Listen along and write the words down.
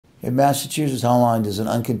In Massachusetts, how long does an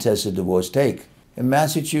uncontested divorce take? In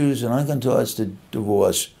Massachusetts, an uncontested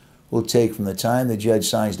divorce will take from the time the judge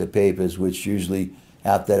signs the papers, which usually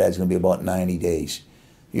after that is going to be about 90 days.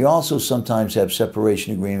 You also sometimes have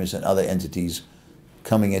separation agreements and other entities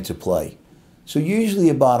coming into play. So usually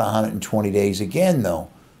about 120 days. Again, though,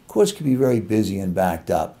 courts can be very busy and backed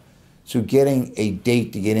up. So getting a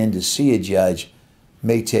date to get in to see a judge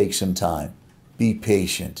may take some time. Be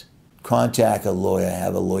patient. Contact a lawyer,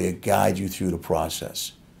 have a lawyer guide you through the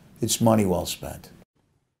process. It's money well spent.